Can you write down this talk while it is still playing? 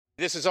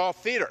This is all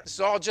theater. This is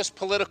all just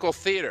political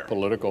theater.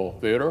 Political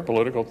theater.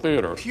 Political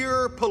theater.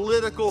 Pure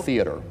political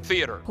theater.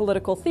 Theater.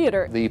 Political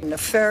theater. The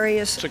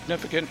nefarious,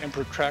 significant and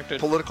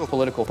protracted political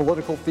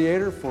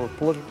theater for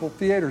political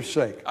theater's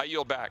sake. I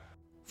yield back.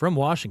 From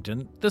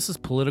Washington, this is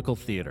Political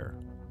Theater,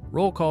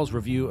 Roll Call's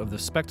review of the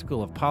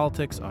spectacle of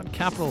politics on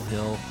Capitol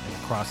Hill and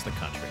across the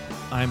country.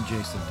 I'm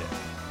Jason Dick.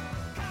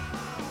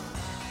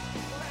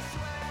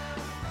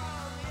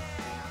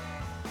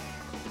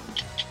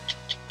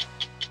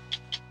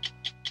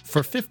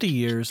 For 50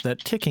 years, that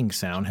ticking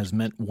sound has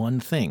meant one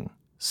thing,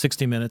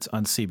 60 Minutes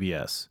on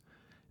CBS.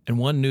 And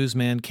one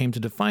newsman came to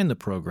define the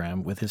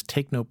program with his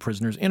Take No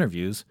Prisoners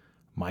interviews,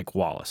 Mike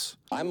Wallace.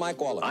 I'm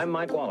Mike Wallace. I'm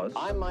Mike Wallace.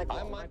 I'm Mike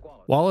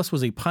Wallace. Wallace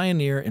was a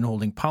pioneer in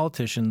holding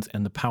politicians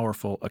and the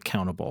powerful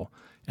accountable,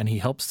 and he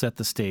helped set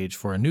the stage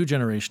for a new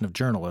generation of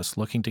journalists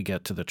looking to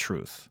get to the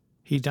truth.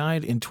 He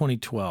died in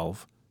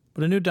 2012,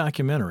 but a new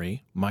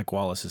documentary, Mike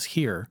Wallace is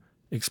Here,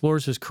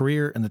 explores his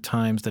career and the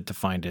times that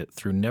defined it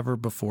through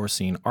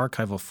never-before-seen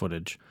archival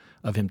footage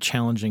of him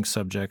challenging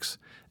subjects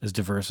as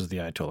diverse as the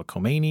Ayatollah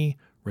Khomeini,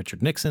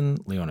 Richard Nixon,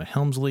 Leona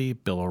Helmsley,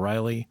 Bill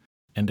O'Reilly,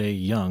 and a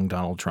young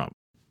Donald Trump.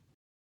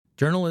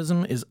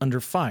 Journalism is under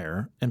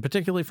fire, and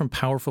particularly from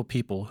powerful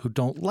people who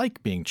don't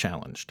like being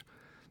challenged.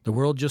 The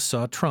world just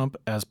saw Trump,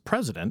 as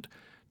president,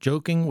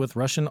 joking with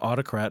Russian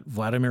autocrat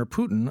Vladimir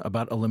Putin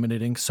about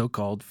eliminating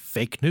so-called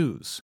fake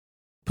news.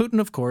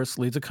 Putin, of course,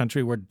 leads a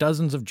country where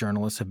dozens of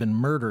journalists have been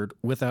murdered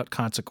without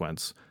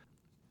consequence.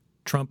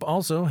 Trump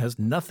also has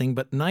nothing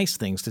but nice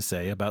things to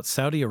say about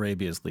Saudi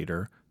Arabia's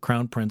leader,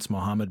 Crown Prince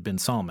Mohammed bin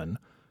Salman,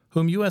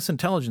 whom U.S.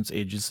 intelligence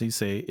agencies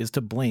say is to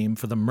blame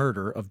for the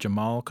murder of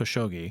Jamal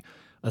Khashoggi,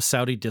 a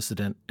Saudi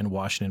dissident and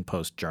Washington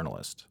Post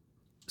journalist.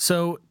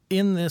 So,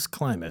 in this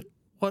climate,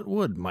 what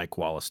would Mike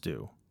Wallace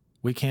do?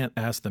 We can't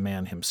ask the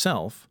man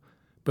himself,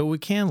 but we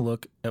can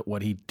look at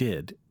what he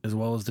did, as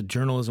well as the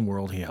journalism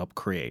world he helped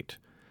create.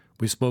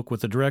 We spoke with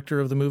the director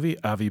of the movie,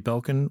 Avi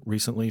Belkin,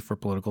 recently for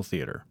Political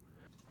Theater.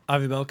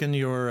 Avi Belkin,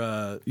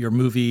 your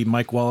movie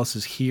Mike Wallace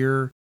is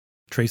Here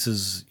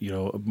traces,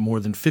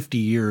 more than 50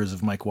 years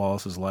of Mike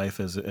Wallace's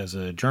life as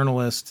a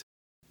journalist.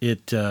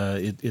 It's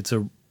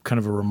a kind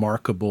of a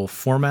remarkable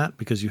format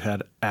because you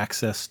had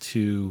access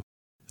to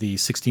the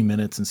 60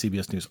 Minutes and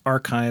CBS News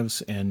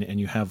archives, and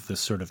you have this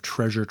sort of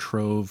treasure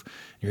trove.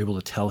 You're able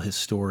to tell his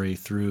story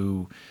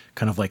through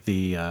kind of like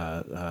the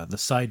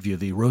side view,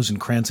 the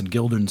Rosencrantz and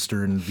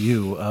Guildenstern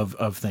view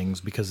of things,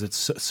 because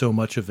it's so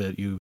much of it.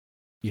 You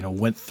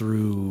went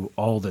through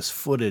all this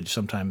footage,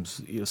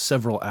 sometimes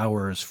several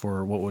hours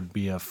for what would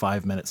be a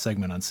 5-minute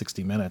segment on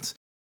 60 Minutes.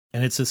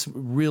 And it's this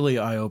really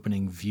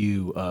eye-opening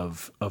view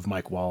of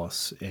Mike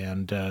Wallace.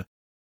 And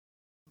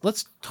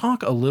let's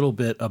talk a little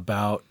bit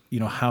about,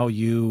 how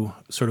you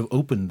sort of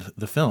opened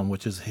the film,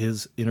 which is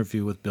his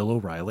interview with Bill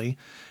O'Reilly.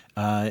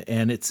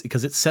 And it's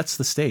because it sets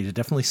the stage. It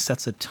definitely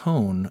sets a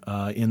tone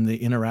in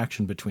the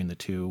interaction between the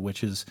two,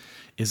 which is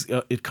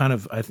it kind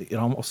of, I think it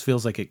almost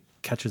feels like it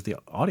catches the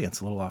audience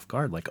a little off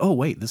guard. Like, oh,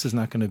 wait, this is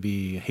not going to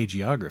be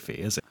hagiography,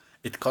 is it?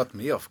 It caught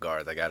me off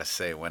guard, I got to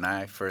say. When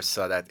I first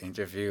saw that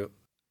interview,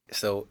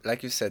 so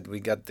like you said,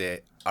 we got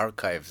the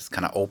archives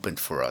kind of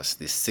opened for us,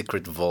 this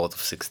secret vault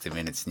of 60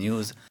 Minutes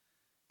News.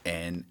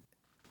 And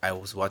I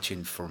was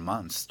watching for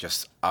months,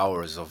 just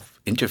hours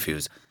of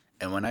interviews.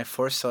 And when I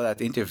first saw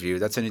that interview,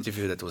 that's an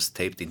interview that was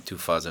taped in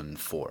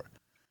 2004.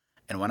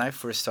 And when I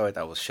first saw it,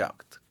 I was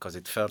shocked because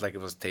it felt like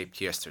it was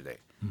taped yesterday.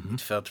 Mm-hmm.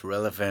 It felt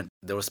relevant.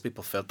 Those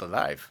people felt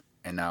alive.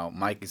 And now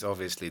Mike is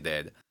obviously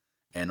dead.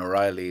 And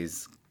O'Reilly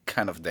is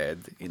kind of dead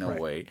in a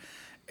way.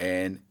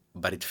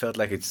 But it felt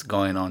like it's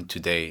going on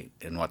today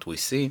in what we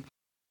see.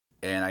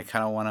 And I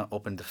kind of want to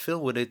open the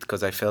film with it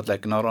because I felt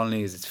like not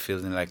only is it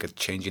feeling like a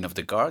changing of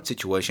the guard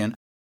situation,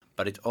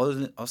 but it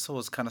also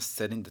was kind of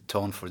setting the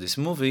tone for this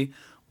movie,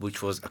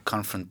 which was a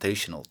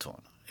confrontational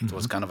tone. It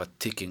was kind of a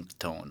ticking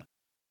tone.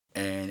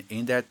 And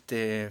in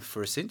that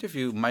first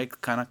interview,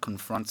 Mike kind of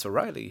confronts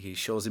O'Reilly. He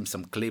shows him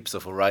some clips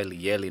of O'Reilly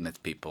yelling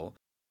at people.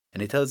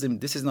 And he tells him,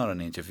 this is not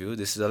an interview,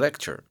 this is a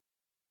lecture.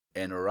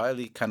 And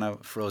O'Reilly kind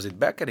of throws it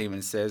back at him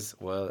and says,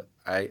 well,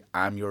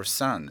 I'm your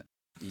son.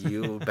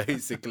 You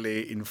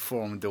basically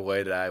informed the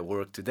way that I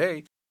work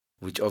today,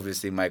 which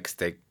obviously Mike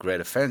takes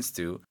great offense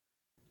to.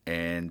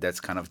 And that's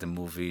kind of the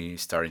movie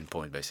starting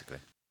point, basically.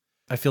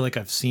 I feel like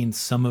I've seen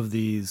some of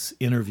these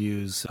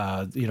interviews,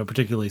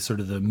 particularly sort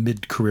of the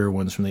mid-career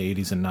ones from the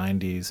 80s and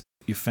 90s.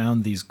 You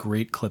found these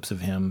great clips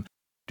of him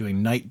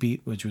doing Night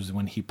Beat, which was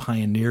when he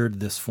pioneered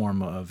this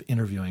form of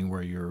interviewing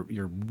where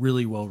you're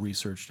really well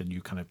researched and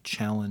you kind of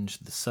challenge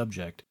the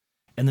subject.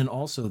 And then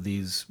also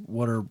these,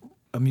 what are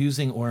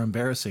amusing or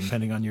embarrassing,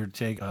 depending on your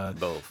take,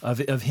 both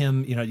of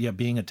him,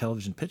 being a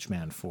television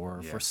pitchman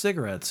for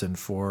cigarettes and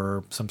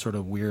for some sort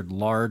of weird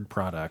lard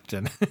product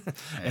and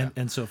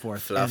and so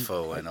forth.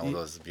 Fluffo and all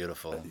those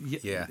beautiful.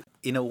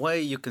 In a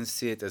way, you can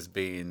see it as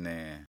being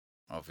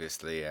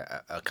obviously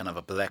a kind of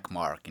a black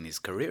mark in his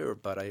career,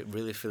 but I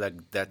really feel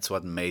like that's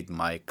what made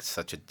Mike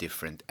such a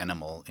different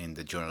animal in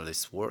the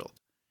journalist world.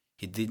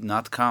 he did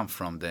not come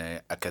from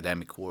the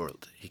academic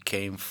world. He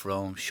came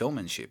from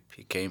showmanship.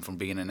 He came from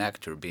being an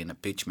actor, being a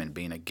pitchman,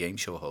 being a game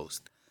show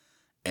host.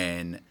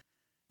 And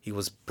he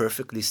was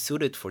perfectly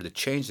suited for the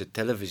change that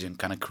television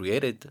kind of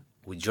created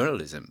with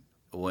journalism.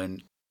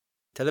 When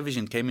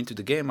television came into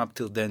the game, up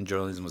till then,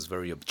 journalism was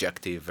very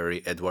objective,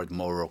 very Edward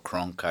Murrow,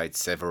 Cronkite,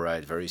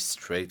 Severide, very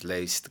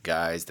straight-laced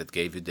guys that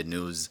gave you the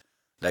news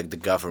like the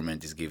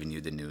government is giving you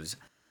the news.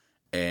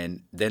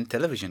 And then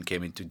television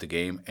came into the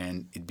game,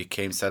 and it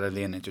became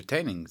suddenly an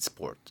entertaining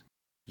sport.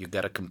 You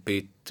got to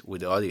compete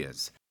with the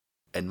audience.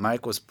 And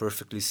Mike was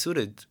perfectly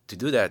suited to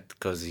do that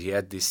because he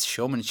had this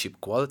showmanship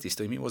qualities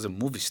to him. He was a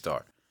movie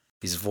star.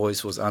 His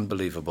voice was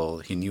unbelievable.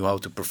 He knew how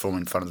to perform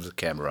in front of the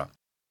camera.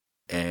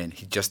 And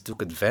he just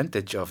took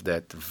advantage of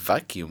that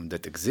vacuum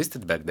that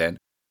existed back then,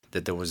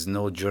 that there was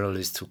no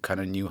journalist who kind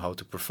of knew how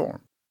to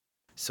perform.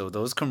 So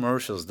those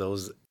commercials,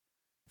 those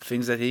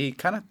things that he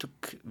kind of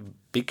took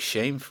big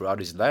shame throughout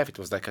his life, it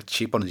was like a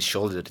chip on his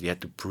shoulder that he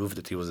had to prove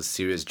that he was a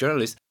serious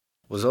journalist,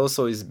 was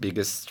also his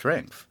biggest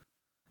strength.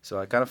 So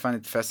I kind of find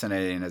it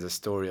fascinating as a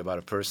story about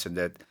a person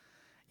that,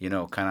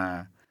 kind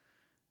of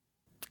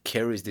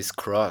carries this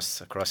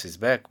cross across his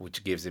back,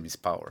 which gives him his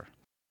power.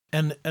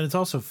 And it's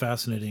also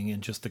fascinating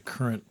in just the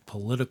current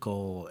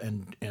political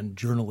and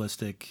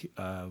journalistic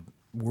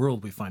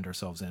world we find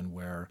ourselves in,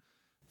 where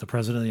the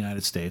President of the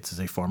United States is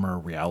a former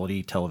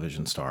reality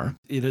television star.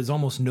 It is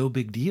almost no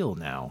big deal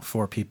now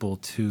for people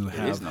to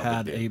have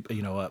had a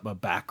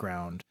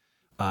background.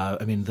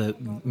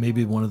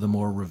 Maybe one of the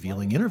more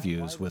revealing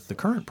interviews with the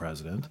current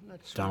president,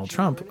 Donald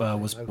Trump,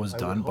 was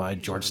done by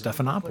George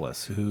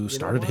Stephanopoulos, who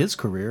started his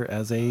career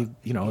as a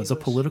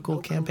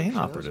political campaign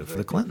operative for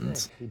the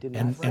Clintons,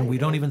 and we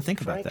don't even think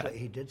about that.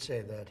 He did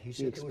say that. He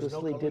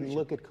explicitly didn't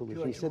look at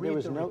collusion. He said there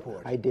was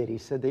no. I did. He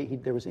said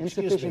that there was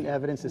insufficient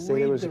evidence to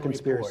say there was a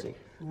conspiracy.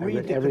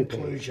 Read the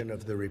conclusion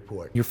of the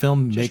report. Your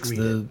film makes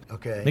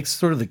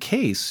sort of the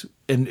case.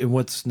 And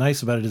what's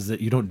nice about it is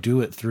that you don't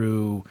do it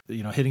through,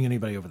 hitting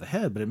anybody over the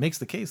head, but it makes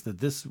the case that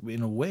this,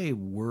 in a way,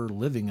 we're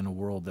living in a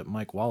world that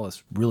Mike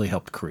Wallace really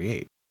helped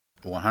create.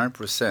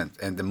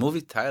 100%. And the movie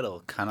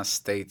title kind of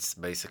states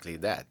basically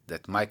that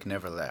Mike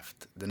never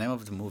left. The name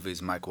of the movie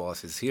is Mike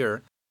Wallace is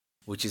Here,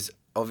 which is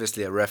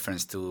obviously a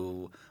reference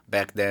to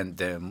back then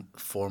the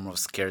form of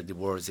scared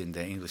words in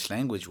the English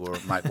language where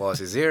Mike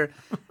Wallace is here,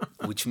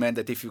 which meant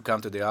that if you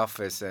come to the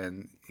office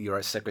and your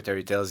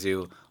secretary tells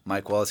you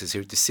Mike Wallace is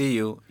here to see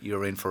you,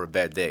 you're in for a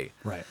bad day.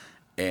 Right.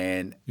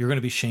 And you're going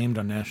to be shamed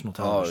on national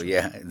television. Oh,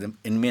 yeah,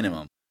 in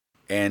minimum.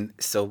 And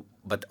so,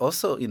 but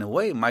also in a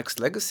way, Mike's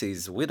legacy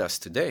is with us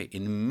today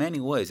in many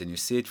ways. And you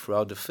see it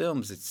throughout the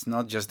films. It's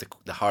not just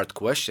the hard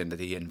question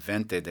that he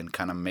invented and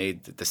kind of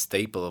made the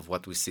staple of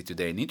what we see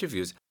today in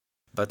interviews.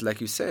 But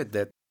like you said,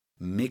 that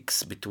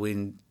mix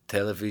between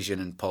television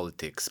and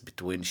politics,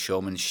 between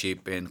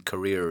showmanship and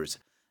careers.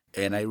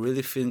 And I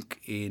really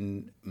think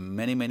in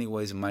many, many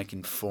ways, Mike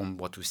informed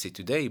what we see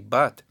today.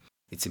 But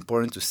it's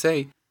important to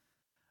say,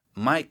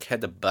 Mike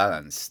had a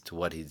balance to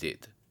what he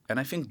did. And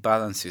I think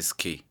balance is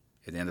key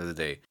at the end of the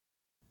day.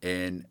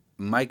 And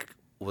Mike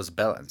was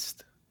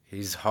balanced.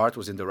 His heart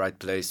was in the right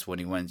place when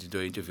he went to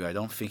the interview. I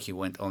don't think he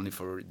went only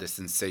for the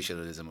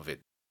sensationalism of it.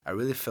 I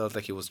really felt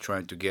like he was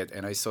trying to get,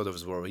 and I saw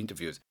those were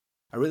interviews,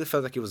 I really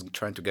felt like he was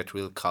trying to get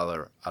real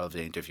color out of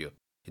the interview.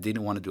 He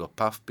didn't want to do a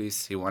puff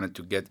piece. He wanted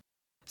to get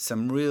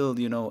some real,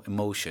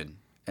 emotion.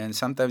 And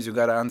sometimes you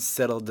got to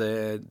unsettle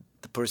the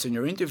person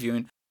you're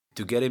interviewing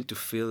to get him to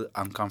feel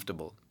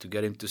uncomfortable, to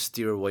get him to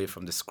steer away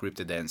from the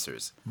scripted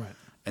answers. Right.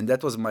 And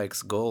that was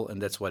Mike's goal,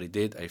 and that's what he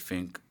did, I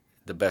think,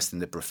 the best in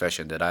the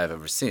profession that I've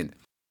ever seen.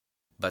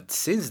 But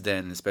since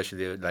then,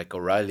 especially like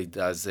O'Reilly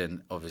does,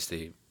 and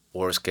obviously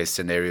worst case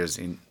scenarios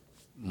in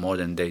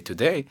modern day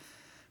today,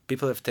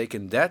 people have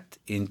taken that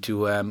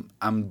into,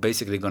 I'm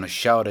basically going to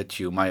shout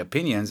at you my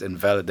opinions and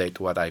validate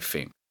what I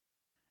think.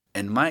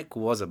 And Mike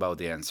was about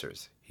the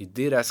answers. He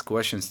did ask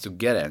questions to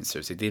get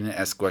answers. He didn't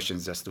ask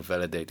questions just to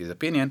validate his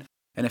opinion.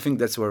 And I think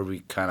that's where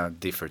we kind of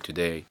differ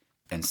today,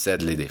 and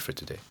sadly differ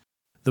today.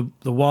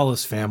 The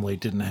Wallace family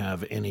didn't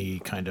have any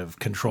kind of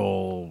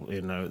control.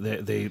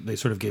 They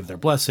sort of gave their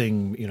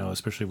blessing,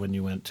 especially when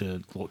you went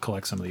to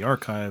collect some of the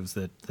archives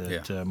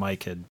that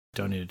Mike had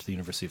donated to the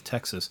University of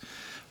Texas.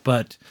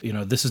 But,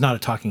 this is not a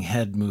talking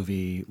head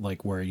movie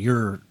like where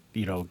you're,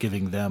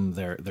 giving them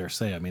their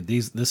say. I mean,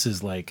 this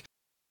is like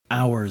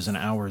hours and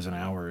hours and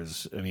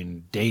hours,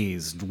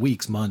 days,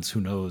 weeks, months,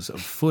 who knows,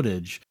 of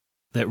footage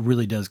that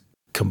really does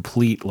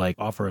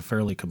offer a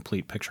fairly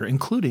complete picture,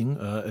 including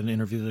an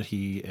interview that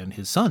he and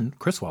his son,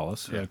 Chris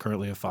Wallace,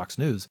 currently of Fox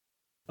News,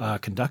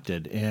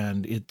 conducted.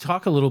 And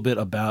talk a little bit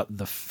about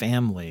the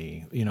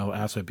family,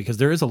 aspect, because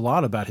there is a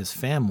lot about his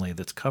family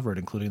that's covered,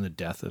 including the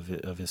death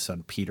of his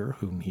son Peter,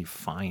 whom he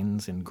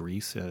finds in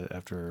Greece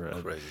after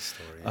a crazy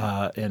story.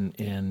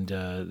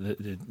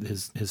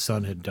 His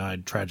son had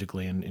died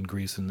tragically in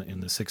Greece in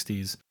the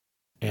 60s.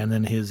 And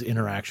then his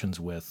interactions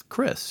with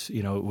Chris,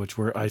 which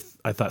were I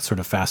thought sort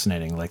of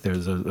fascinating. Like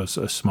there's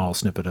a small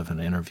snippet of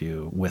an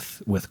interview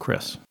with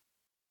Chris.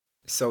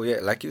 So yeah,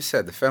 like you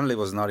said, the family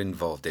was not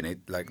involved in it.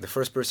 Like the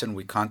first person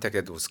we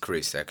contacted was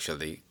Chris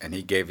actually, and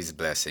he gave his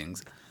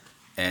blessings.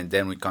 And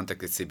then we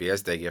contacted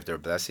CBS, they gave their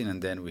blessing,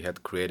 and then we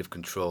had creative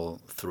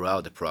control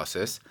throughout the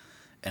process.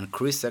 And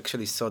Chris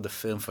actually saw the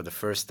film for the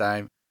first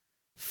time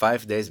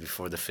 5 days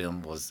before the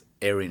film was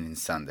airing in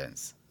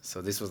Sundance.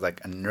 So this was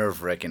like a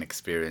nerve-wracking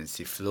experience.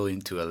 He flew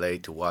into LA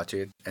to watch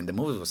it, and the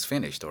movie was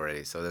finished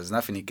already, so there's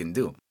nothing he can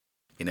do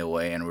in a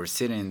way. And we're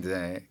sitting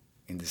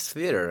in this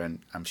theater, and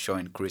I'm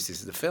showing Chris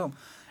the film,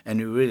 and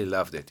he really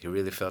loved it. He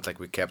really felt like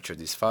we captured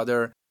his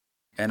father.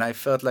 And I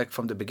felt like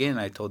from the beginning,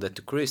 I told that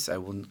to Chris,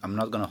 I'm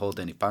not going to hold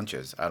any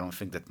punches. I don't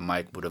think that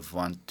Mike would have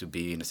wanted to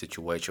be in a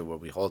situation where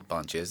we hold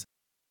punches.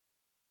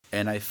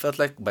 And I felt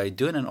like by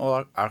doing an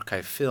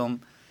all-archive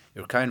film,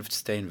 you're kind of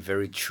staying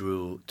very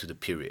true to the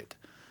period.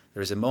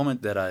 There's a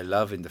moment that I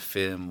love in the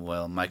film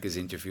where Mike is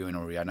interviewing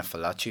Oriana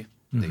Fallaci,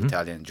 the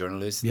Italian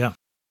journalist. Yeah.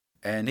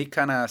 And he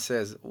kind of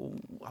says,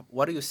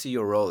 what do you see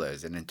your role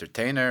as, an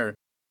entertainer?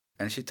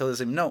 And she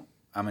tells him, no,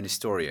 I'm an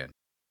historian.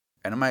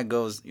 And Mike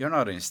goes, you're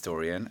not an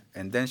historian.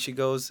 And then she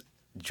goes,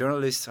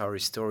 journalists are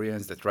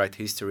historians that write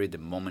history the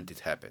moment it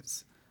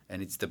happens.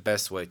 And it's the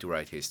best way to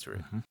write history.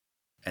 Mm-hmm.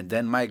 And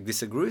then Mike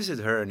disagrees with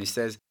her, and he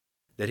says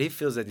that he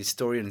feels that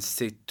historians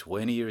sit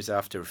 20 years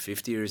after,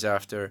 50 years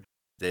after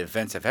the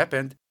events have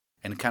happened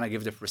and kind of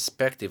give the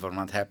perspective on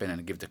what happened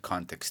and give the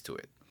context to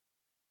it.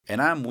 And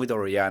I'm with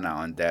Oriana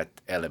on that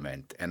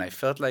element. And I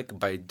felt like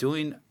by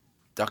doing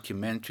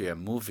documentary, a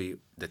movie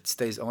that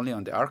stays only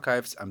on the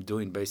archives, I'm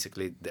doing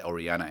basically the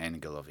Oriana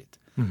angle of it.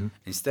 Mm-hmm.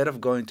 Instead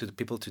of going to the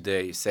people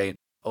today saying,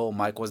 oh,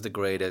 Mike was the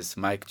greatest,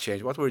 Mike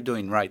changed, what we're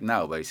doing right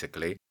now,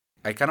 basically,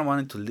 I kind of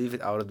wanted to leave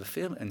it out of the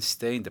film and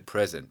stay in the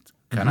present.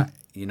 Kind of,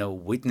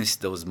 witness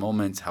those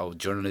moments, how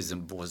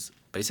journalism was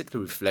basically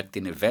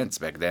reflecting events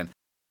back then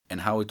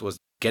and how it was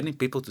getting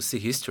people to see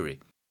history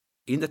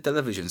in the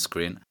television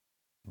screen,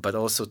 but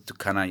also to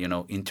kind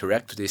of,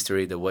 interact with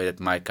history the way that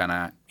Mike kind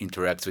of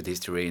interacts with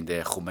history in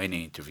the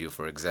Khomeini interview,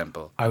 for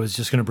example. I was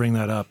just going to bring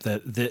that up,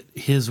 that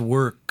his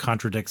work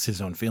contradicts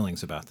his own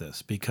feelings about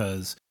this,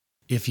 because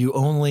if you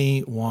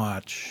only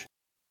watch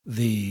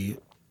the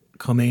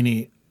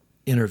Khomeini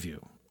interview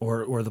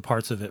or the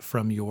parts of it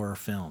from your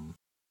film,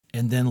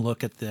 and then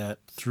look at that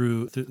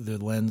through the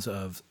lens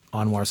of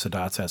Anwar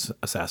Sadat's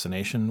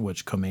assassination,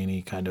 which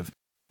Khomeini kind of,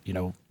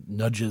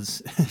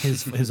 nudges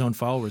his own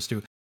followers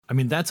to. I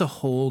mean, that's a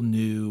whole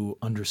new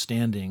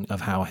understanding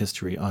of how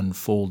history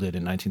unfolded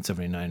in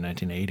 1979,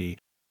 1980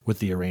 with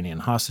the Iranian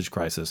hostage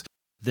crisis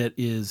that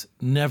is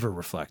never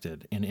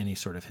reflected in any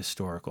sort of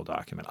historical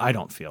document. I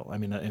don't feel. I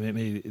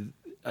mean,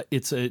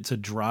 it's a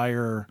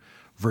drier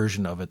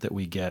version of it that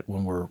we get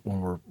when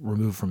we're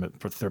removed from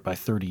it by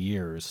 30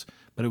 years.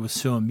 But it was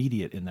so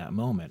immediate in that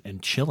moment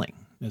and chilling.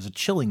 It was a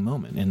chilling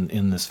moment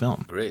in this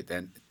film. Great,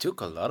 and it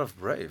took a lot of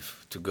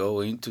brave to go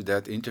into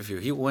that interview.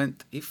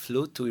 He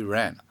flew to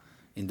Iran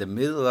in the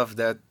middle of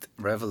that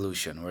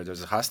revolution where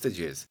there's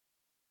hostages,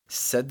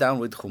 sat down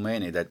with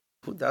Khomeini.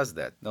 Who does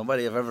that?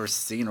 Nobody I've ever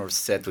seen or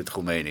sat with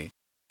Khomeini,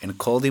 and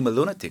called him a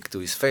lunatic to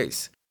his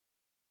face.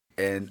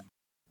 And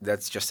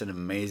that's just an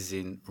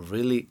amazing,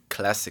 really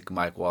classic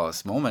Mike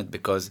Wallace moment,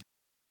 because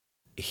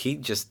he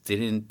just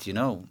didn't,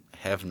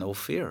 have no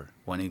fear.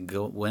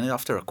 When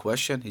after a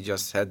question, he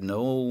just had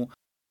no,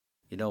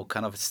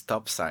 kind of a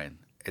stop sign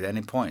at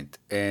any point.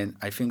 And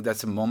I think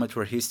that's a moment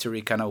where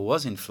history kind of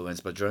was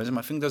influenced by journalism.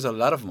 I think there's a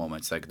lot of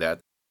moments like that.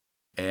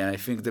 And I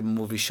think the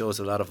movie shows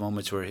a lot of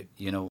moments where,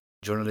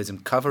 journalism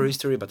covers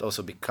history, but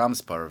also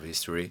becomes part of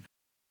history.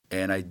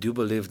 And I do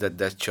believe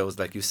that shows,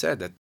 like you said,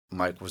 that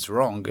Mike was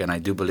wrong. And I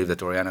do believe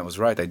that Oriana was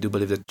right. I do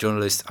believe that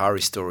journalists are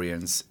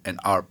historians and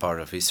are part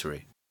of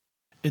history.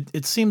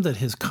 It seemed that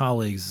his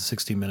colleagues,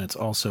 60 Minutes,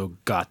 also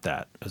got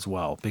that as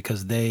well,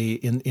 because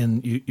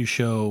you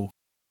show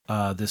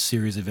this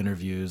series of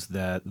interviews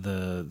that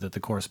the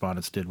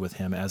correspondents did with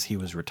him as he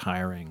was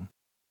retiring,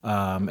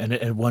 and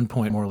at one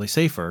point, Morley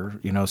Safer,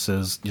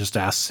 just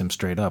asks him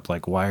straight up,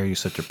 like, "Why are you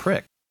such a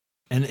prick?"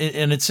 And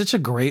it's such a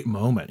great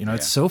moment,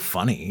 It's so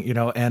funny,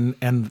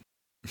 and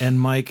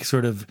Mike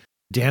sort of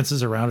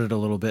dances around it a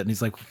little bit, and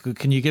he's like,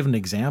 "Can you give an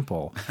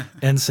example?"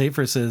 And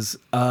Safer says,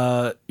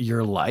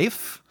 "Your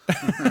life."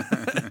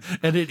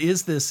 And it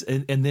is this,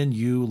 and then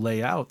you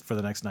lay out for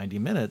the next 90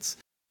 minutes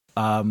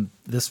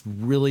this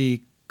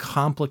really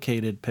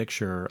complicated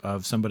picture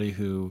of somebody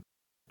who,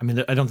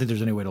 I don't think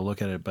there's any way to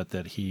look at it, but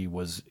that he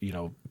was,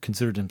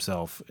 considered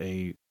himself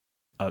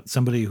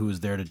somebody who was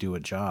there to do a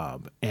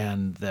job,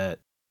 and that,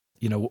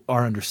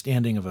 our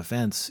understanding of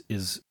events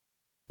is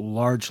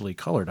largely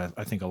colored,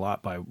 I think, a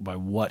lot by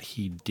what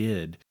he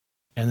did.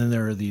 And then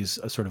there are these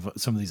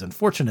some of these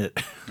unfortunate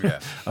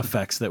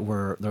effects that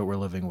we're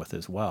living with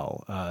as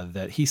well.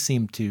 That he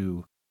seemed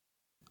to,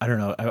 I don't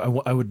know.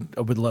 I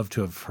would love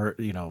to have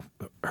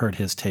heard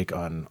his take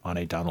on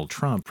a Donald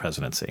Trump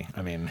presidency.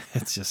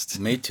 It's just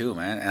me too,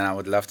 man. And I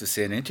would love to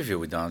see an interview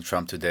with Donald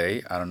Trump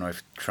today. I don't know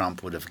if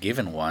Trump would have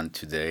given one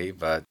today,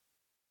 but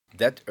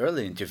that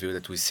early interview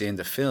that we see in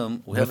the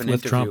film, we have an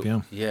interview,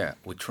 Trump,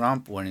 with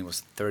Trump when he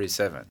was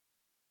 37.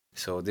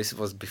 So this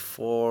was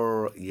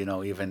before,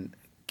 even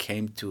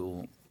came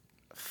to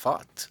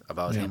thought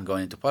about him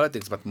going into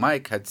politics. But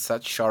Mike had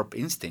such sharp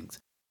instincts.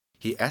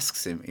 He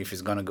asks him if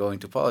he's going to go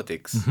into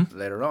politics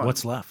later on.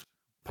 What's left?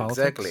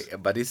 Politics? Exactly.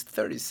 But he's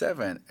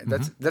 37.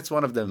 That's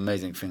one of the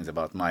amazing things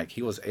about Mike.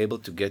 He was able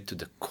to get to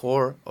the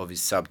core of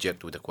his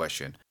subject with a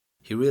question.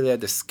 He really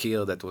had a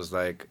skill that was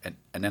like an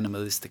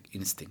animalistic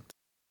instinct.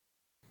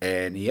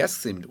 And he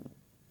asks him,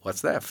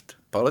 what's left?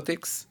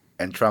 Politics?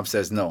 And Trump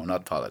says, no,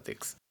 not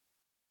politics.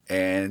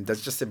 And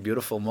that's just a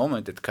beautiful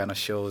moment. It kind of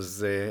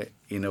shows,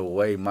 in a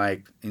way,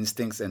 Mike's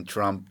instincts and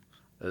Trump's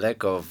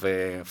lack of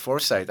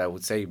foresight, I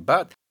would say.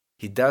 But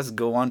he does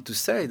go on to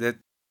say that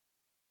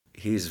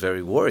he's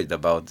very worried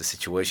about the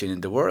situation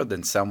in the world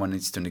and someone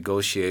needs to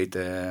negotiate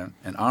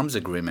an arms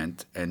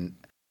agreement. And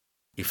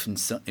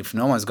if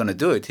no one's going to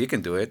do it, he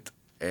can do it.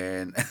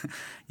 And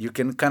you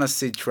can kind of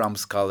see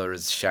Trump's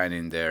colors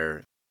shining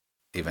there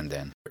even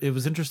then. It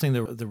was interesting.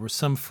 There was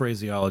some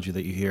phraseology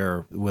that you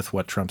hear with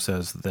what Trump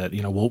says that,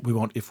 we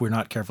won't, if we're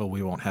not careful,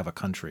 we won't have a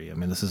country. I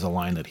mean, this is a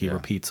line that he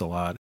repeats a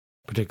lot,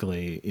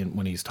 particularly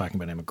when he's talking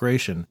about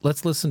immigration.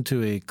 Let's listen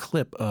to a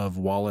clip of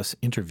Wallace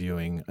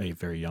interviewing a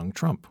very young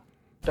Trump.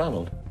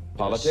 Donald,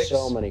 politics?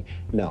 So many.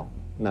 No,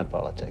 not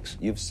politics.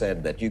 You've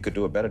said that you could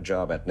do a better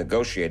job at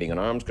negotiating an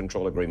arms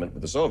control agreement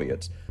with the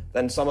Soviets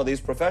than some of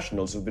these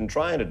professionals who've been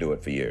trying to do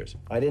it for years.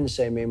 I didn't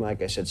say me,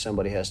 Mike. I said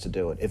somebody has to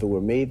do it. If it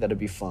were me, that'd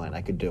be fine.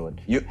 I could do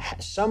it.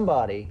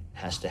 Somebody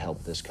has to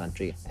help this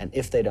country. And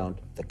if they don't,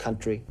 the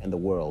country and the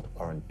world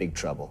are in big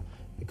trouble.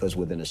 Because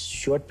within a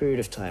short period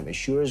of time, as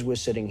sure as we're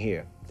sitting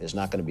here, there's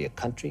not going to be a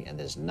country and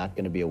there's not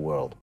going to be a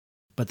world.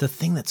 But the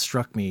thing that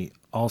struck me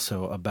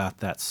also about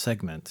that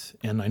segment,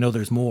 and I know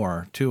there's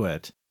more to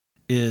it,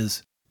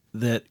 is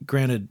that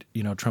granted,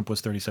 Trump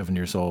was 37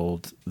 years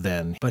old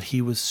then, but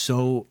he was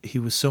so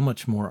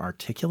much more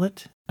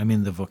articulate. I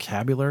mean, the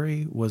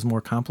vocabulary was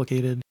more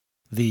complicated.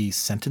 The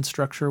sentence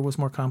structure was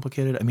more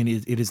complicated. I mean,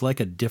 it is like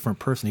a different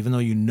person, even though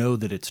you know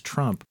that it's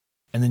Trump.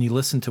 And then you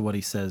listen to what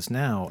he says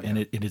now, and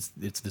it's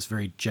this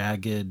very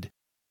jagged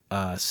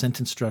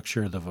sentence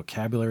structure. The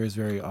vocabulary is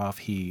very off.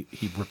 He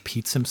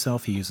repeats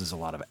himself. He uses a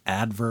lot of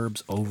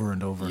adverbs over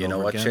and over and over again. You know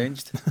what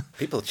changed?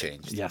 People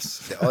changed.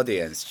 Yes. The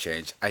audience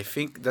changed. I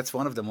think that's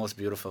one of the most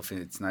beautiful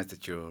things. It's nice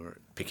that you're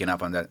picking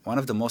up on that. One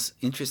of the most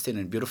interesting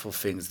and beautiful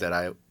things that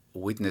I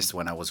witnessed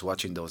when I was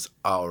watching those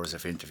hours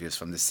of interviews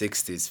from the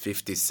 60s,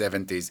 50s,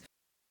 70s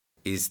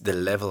is the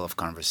level of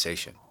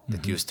conversation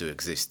that used to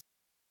exist.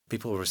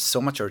 People were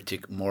so much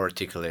more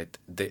articulate.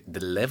 The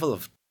level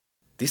of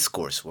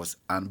discourse was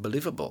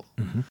unbelievable.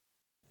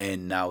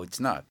 And now it's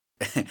not.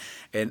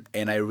 and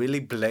I really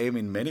blame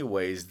in many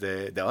ways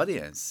the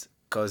audience,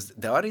 because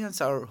the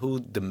audience are who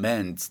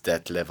demands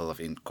that level of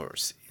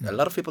intercourse. A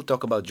lot of people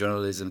talk about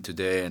journalism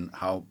today and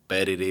how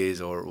bad it is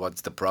or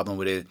what's the problem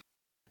with it.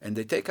 And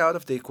they take out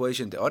of the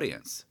equation the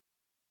audience.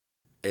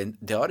 And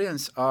the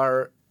audience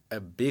are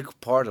a big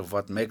part of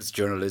what makes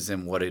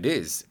journalism what it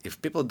is.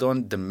 If people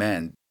don't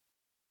demand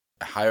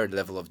a higher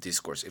level of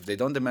discourse, if they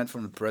don't demand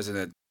from the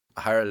president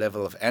a higher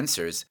level of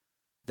answers,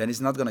 then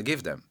he's not going to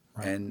give them.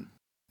 Right. And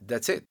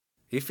that's it.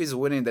 If he's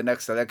winning the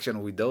next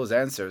election with those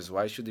answers,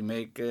 why should he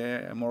make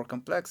more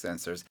complex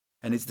answers?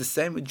 And it's the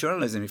same with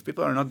journalism. If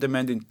people are not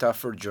demanding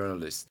tougher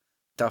journalists,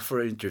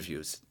 tougher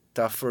interviews,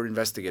 tougher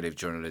investigative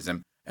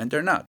journalism, and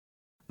they're not.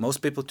 Most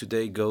people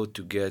today go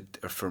to get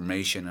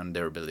affirmation on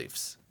their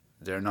beliefs.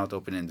 They're not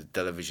opening the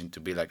television to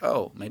be like,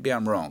 oh, maybe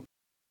I'm wrong.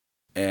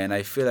 And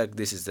I feel like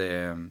this is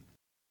a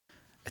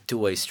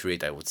two-way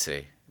street, I would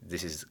say.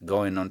 This is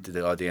going on to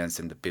the audience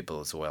and the people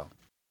as well.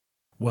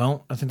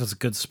 Well, I think that's a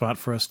good spot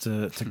for us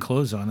to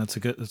close on. That's a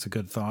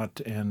good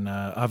thought. And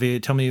Avi,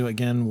 tell me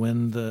again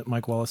when the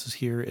Mike Wallace is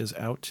Here is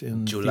out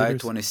in July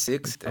theaters?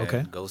 26th.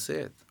 Okay. Go see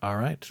it. All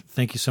right.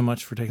 Thank you so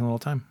much for taking a little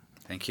time.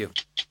 Thank you.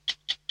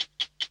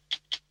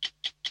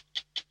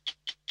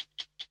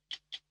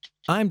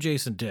 I'm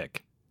Jason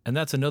Dick, and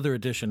that's another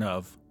edition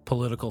of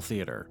Political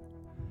Theater.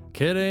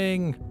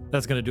 Kidding.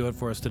 That's going to do it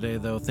for us today,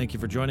 though. Thank you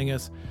for joining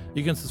us.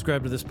 You can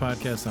subscribe to this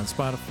podcast on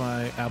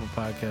Spotify, Apple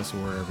Podcasts, or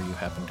wherever you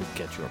happen to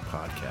get your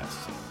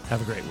podcasts.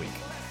 Have a great week.